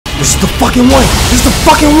This is the fucking one. This is the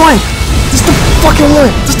fucking one. This is the fucking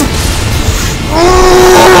one. This is the.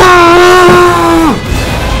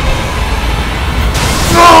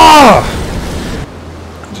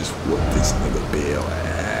 I just whooped this nigga Bill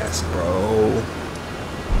ass, bro.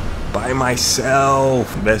 By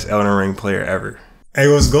myself. Best Elden Ring player ever. Hey,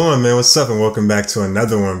 what's going on, man? What's up, and welcome back to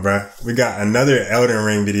another one, bruh. We got another Elden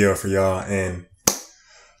Ring video for y'all, and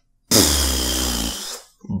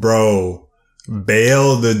bro,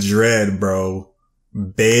 Bail the Dread, bro.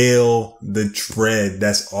 Bail the Dread.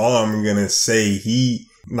 That's all I'm gonna say.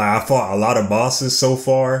 I fought a lot of bosses so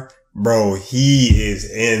far. Bro, he is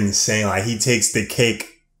insane. Like, he takes the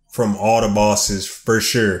cake from all the bosses for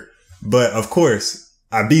sure. But of course,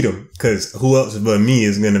 I beat him, because who else but me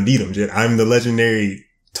is going to beat him? I'm the legendary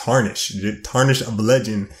Tarnish of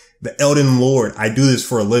Legend, the Elden Lord. I do this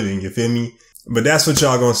for a living, you feel me? But that's what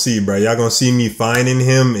y'all going to see, bro. Y'all going to see me finding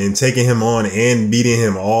him and taking him on and beating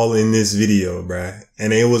him all in this video, bro.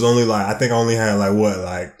 And it was only I think I only had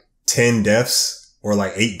 10 deaths or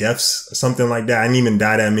 8 deaths or something like that. I didn't even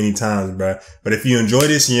die that many times, bro. But if you enjoy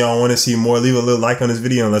this and y'all want to see more, leave a little like on this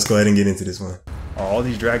video and let's go ahead and get into this one. Are all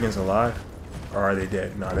these dragons alive? Or are they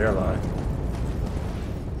dead? No, they're alive.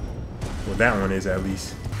 Well, that one is at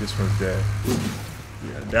least. This one's dead.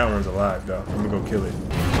 Yeah, that one's alive, though. I'm gonna go kill it.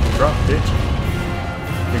 Drop, bitch.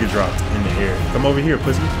 Nigga dropped in the air. Come over here,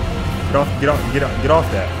 pussy. Get off that. Get off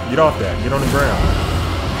that. Get on the ground.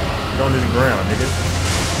 Get on this ground, nigga.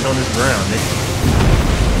 Get on this ground, nigga.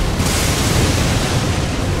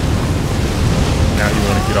 Now you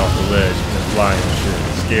wanna get off the ledge and fly and shit.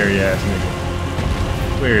 Scary ass nigga.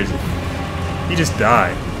 Where is it? He just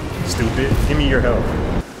died. Stupid. Give me your help.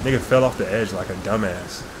 Nigga fell off the edge like a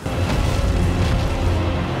dumbass.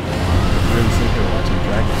 Really sitting here watching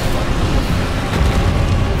dragons fight.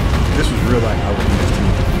 If this was real life, I would do this too.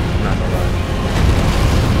 I'm not gonna lie.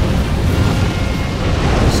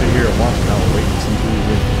 I would sit here and watch and I would wait and see who would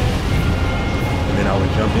win. And then I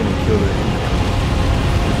would jump in and kill the enemy.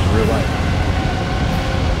 This is real life.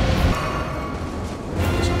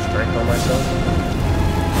 Get some strength on myself.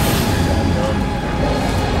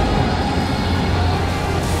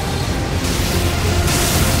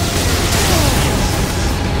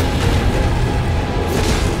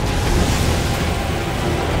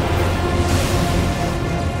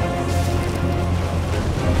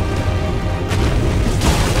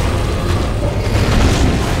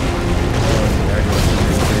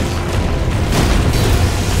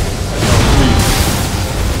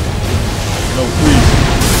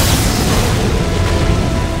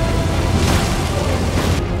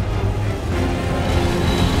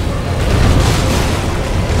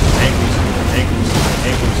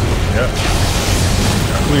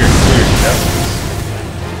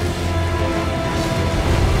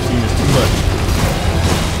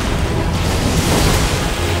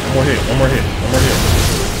 One more hit.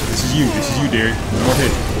 This is you, Derek. One more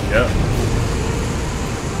hit. Yep.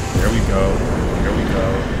 There we go.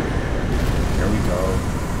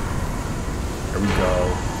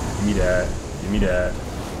 Give me that.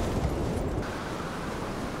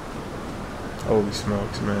 Holy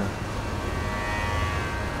smokes, man.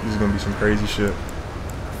 This is gonna be some crazy shit. I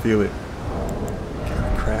feel it. Can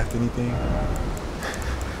I craft anything?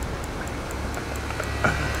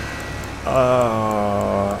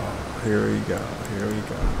 Here we go.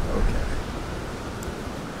 Okay.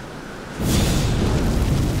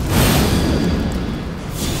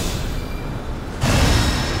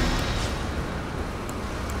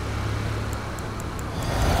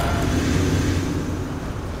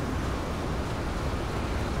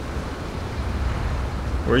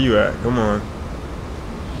 Where you at? Come on.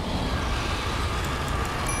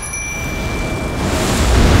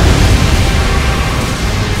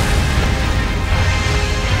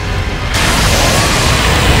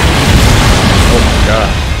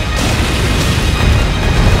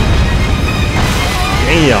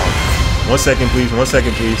 Damn. 1 second, please. Damn.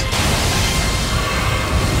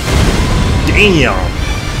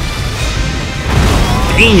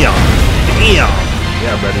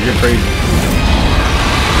 Yeah, brother, you're crazy.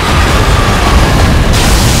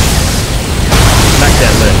 Smack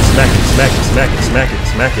that leg.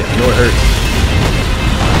 Smack it. I know it hurts.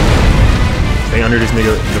 Stay under this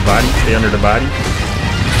nigga, the body. Stay under the body.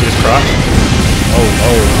 Get his crotch. Oh,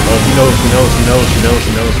 he knows.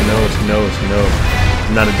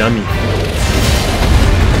 I'm not a dummy.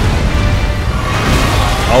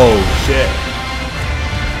 Oh, shit.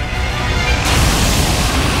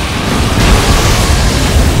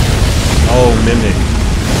 Oh, Mimic.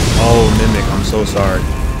 I'm so sorry.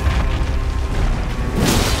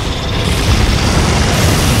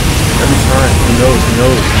 Every time. He knows, he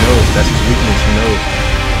knows, he knows. That's his weakness, he knows.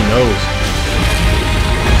 He knows.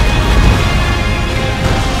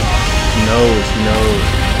 He knows, he knows.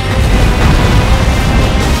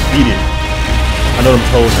 Eat it. I know them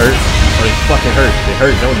toes hurt. Oh, they fucking hurt. They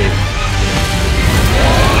hurt, don't they?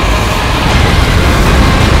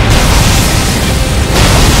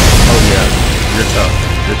 Oh yeah. You're tough.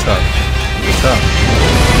 You're tough. You're tough.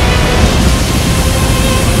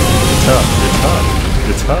 You're tough. You're tough.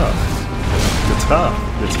 You're tough. You're tough.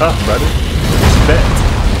 You're tough, brother. Respect.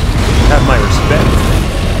 You have my respect.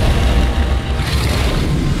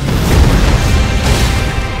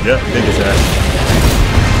 Yep, big as that.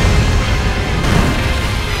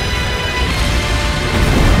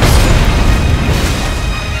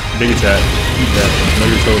 Big attack. Eat that. Know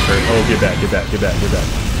your toes hurt. Oh, get back, get back, get back, get back,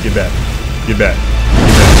 get back, get back,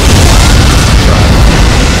 get back.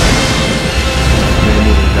 Nigga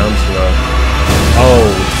moving dumb slow.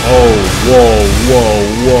 Oh, oh, whoa, whoa,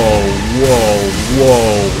 whoa, whoa,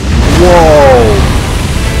 whoa, whoa.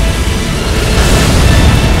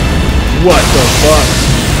 What the fuck?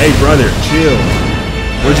 Hey, brother, chill.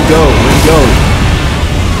 Where'd you go? Where'd you go?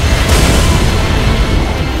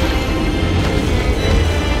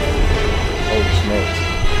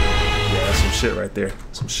 Yeah, that's some shit right there.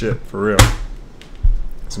 Some shit, for real.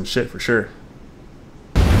 Some shit for sure.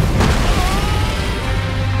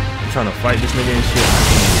 I'm trying to fight this nigga and shit.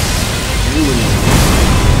 Really?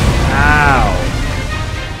 Ow.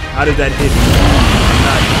 How did that hit me? I'm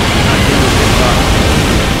not getting this hit box.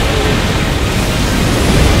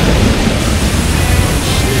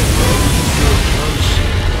 Shit, bro.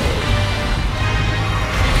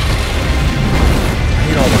 I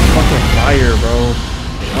hate all the fucking fire, bro.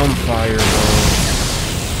 I'm fire, bro.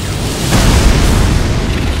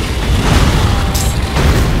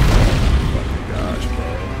 Fucking gosh, bro.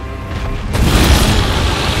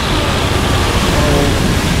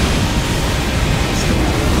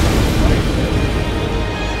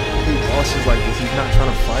 He bosses like this. He's not trying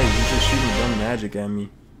to fight. He's just shooting dumb magic at me.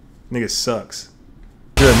 Nigga sucks.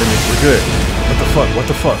 Good, nigga. We're good. What the fuck? What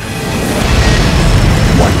the fuck?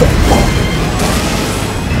 What the fuck?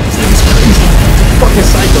 This nigga's crazy. Fucking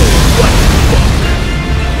psycho. What the fuck?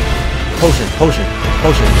 Potion, potion,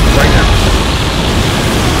 potion. Right now.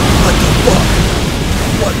 What the fuck?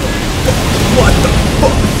 What the fuck? What the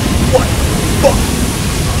fuck? What the fuck?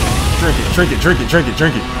 Drink it, drink it, drink it, drink it,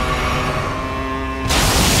 drink it.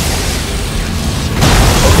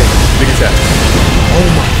 Okay, big attack. Oh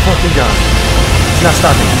my fucking god. He's not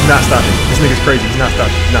stopping. He's not stopping. This nigga's crazy. He's not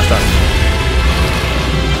stopping. He's not stopping.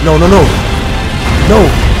 No, no, no. No.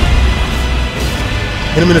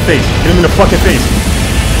 Hit him in the face. Hit him in the fucking face.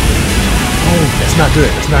 Oh, that's not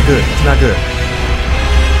good. That's not good. That's not good.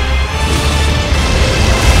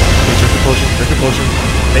 Okay, drink the potion. Drink the potion.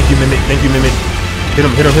 Thank you, Mimic. Thank you, Mimic. Hit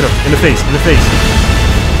him, hit him, hit him. In the face. In the face.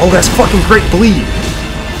 Oh, that's fucking great bleed.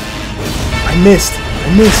 I missed.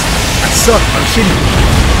 I missed. I suck. I'm shitty.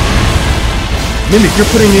 Mimic,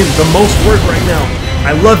 you're putting in the most work right now.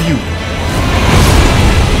 I love you.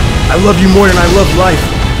 I love you more than I love life.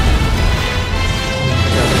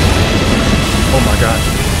 Oh my god.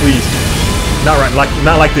 Please. Not right.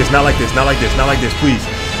 Not like this. Not like this. Not like this. Not like this. Please.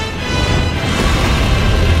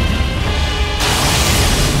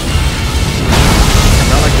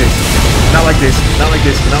 Not like this. Not like this. Not like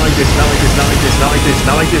this. Not like this. Not like this. Not like this. Not like this.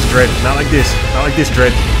 Not like this, Dread. Not like this. Not like this,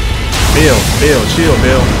 Dread. Bill. Bill. Chill,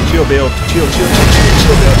 Bill. Chill, Bill. Chill, chill, chill, chill,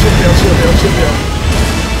 chill, Bill. Chill, Bill. Chill, Bill. Chill, Bill.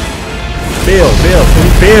 Bill. Bill.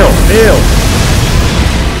 Bill. Bill.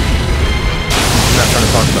 I'm not trying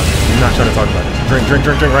to talk about this. I'm not trying to talk about this. Drink, drink,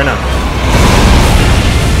 drink, drink right now.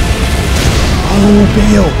 Oh,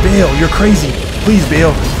 Bill, Bill, you're crazy. Please,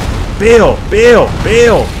 Bill. Bill, Bill,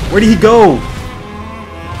 Bill. Where did he go?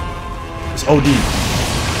 It's OD.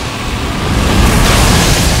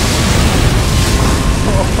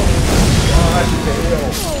 Oh, gosh,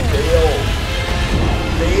 Bill.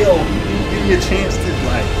 Bill, give me a chance to,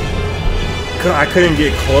 like... I couldn't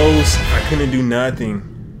get close. I couldn't do nothing.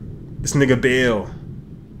 This nigga Bill.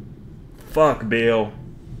 Fuck Bill.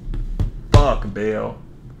 Fuck Bill.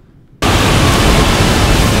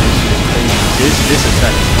 This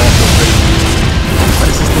attack is also crazy. Why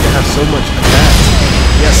does this nigga have so much attack?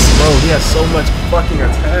 Yes, bro, he has so much fucking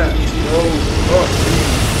attack. Bro, fuck me.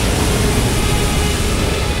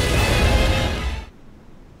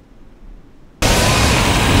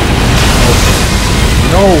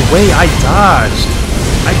 No way, I dodged.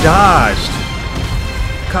 I dodged.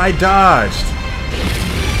 I dodged.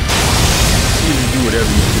 You can do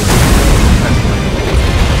whatever you do.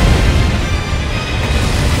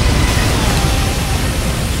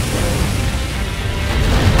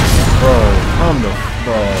 Bro, I'm the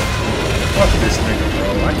bro. Fuck this nigga, bro.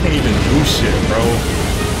 I can't even do shit, bro.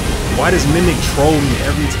 Why does Mimic troll me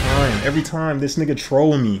every time? Every time this nigga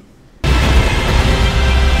troll me.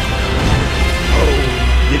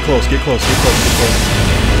 Get close, get close, get close, get close.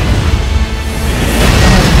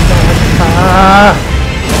 Ah!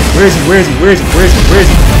 Where is he? Where is he? Where is he? Where is he? Where is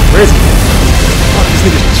he? Where is he? Fuck, this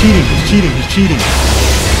nigga's cheating. He's cheating. He's cheating.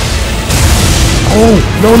 Oh!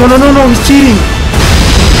 No, no, no, no, no. He's cheating.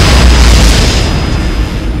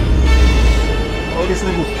 Oh, this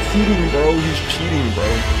nigga's cheating, bro. He's cheating, bro.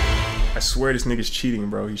 I swear this nigga's cheating,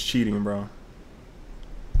 bro. He's cheating, bro.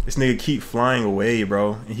 This nigga keep flying away,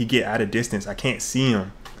 bro. And he get out of distance. I can't see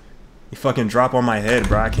him. He fucking drop on my head,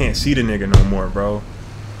 bro. I can't see the nigga no more, bro.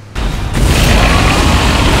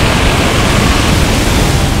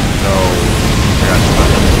 No. I got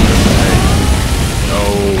no.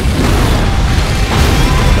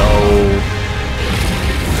 No.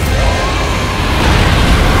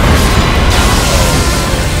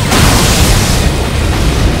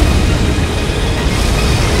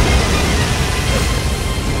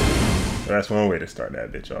 So that's one way to start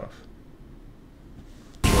that bitch off.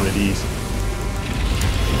 One of these.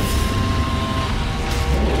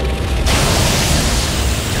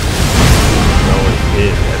 No, it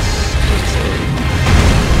did. That's insane.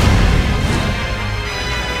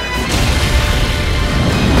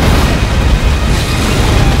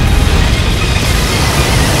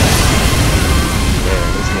 Man,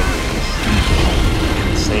 this nigga is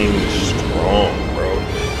insanely strong, bro.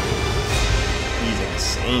 He's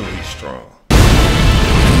insanely strong.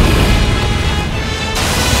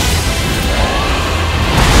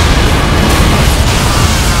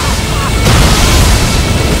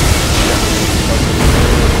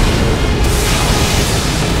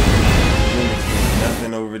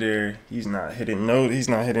 Over there, he's not hitting he's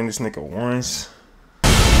not hitting this nigga once.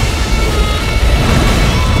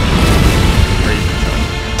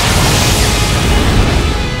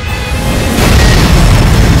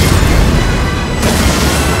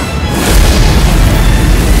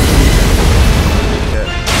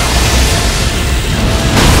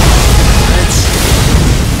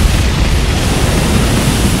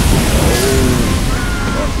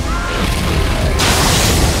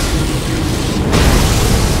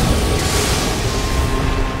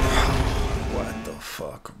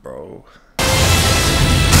 Bro.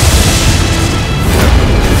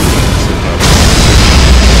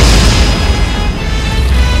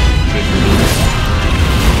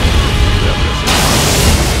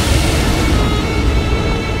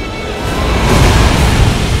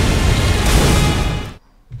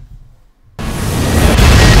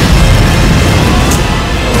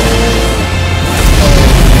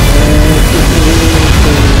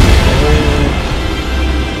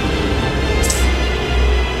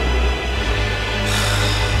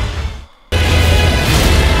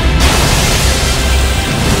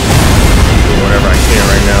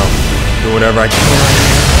 Whatever I can.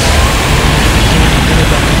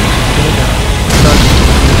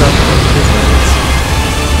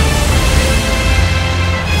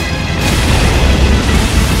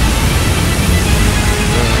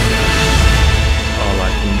 All I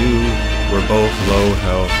can do, we're both low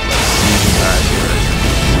health. Let's see who got here.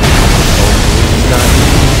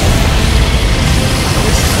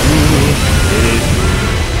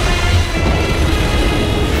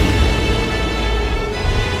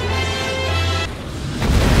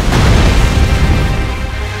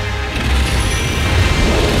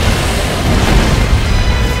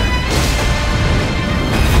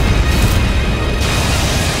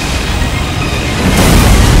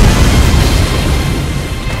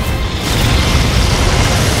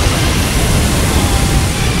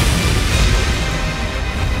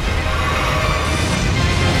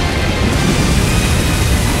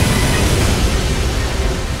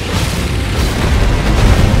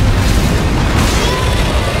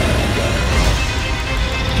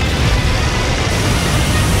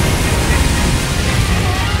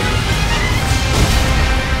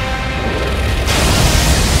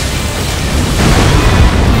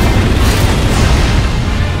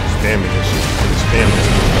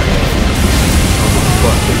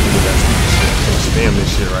 Spam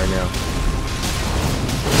this shit right now.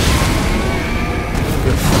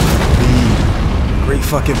 Great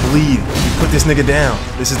fucking bleed. Put this nigga down.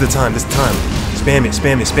 This is the time. This is the time. Spam it.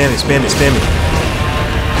 Spam it. Spam it. Spam it. Spam it.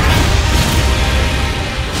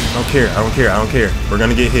 I don't care. I don't care. I don't care. We're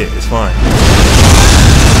gonna get hit. It's fine.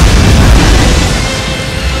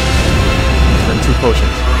 2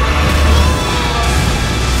 potions.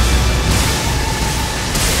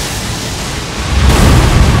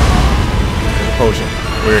 Potion.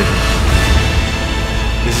 Where is he?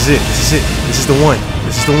 This is it. This is it. This is the one.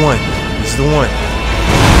 This is the one. This is the one.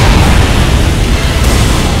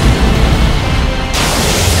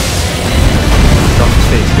 Get off the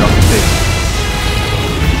stage. Get off the stage.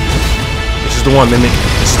 This is the one, Mimic.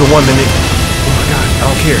 This is the one, Mimic. Oh my god. I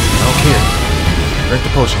don't care. I don't care. Drink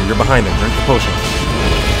the potion. You're behind him. Drink the potion.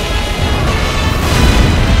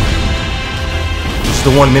 This is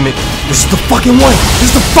the one, Mimic. This is the fucking one.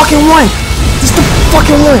 This is the fucking one. This is the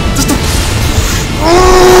fucking one. This is the...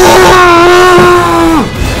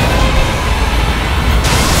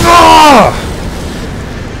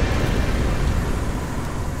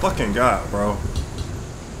 Fucking god, bro.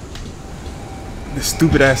 This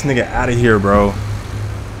stupid ass nigga out of here, bro.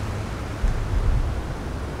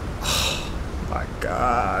 Oh my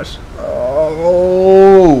gosh.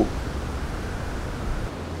 Oh.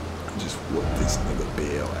 I just whooped this nigga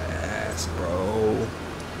Bale ass, bro.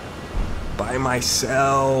 By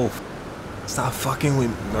myself. Stop fucking with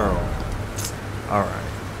me, girl. Alright.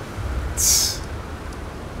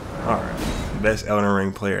 Alright. Best Elden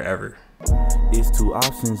Ring player ever. It's two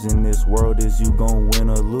options in this world. Is you gon' win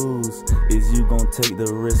or lose? Is you gon' take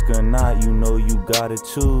the risk or not? You know you gotta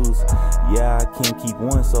choose. Yeah, I can't keep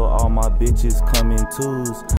one, so all my bitches come in twos.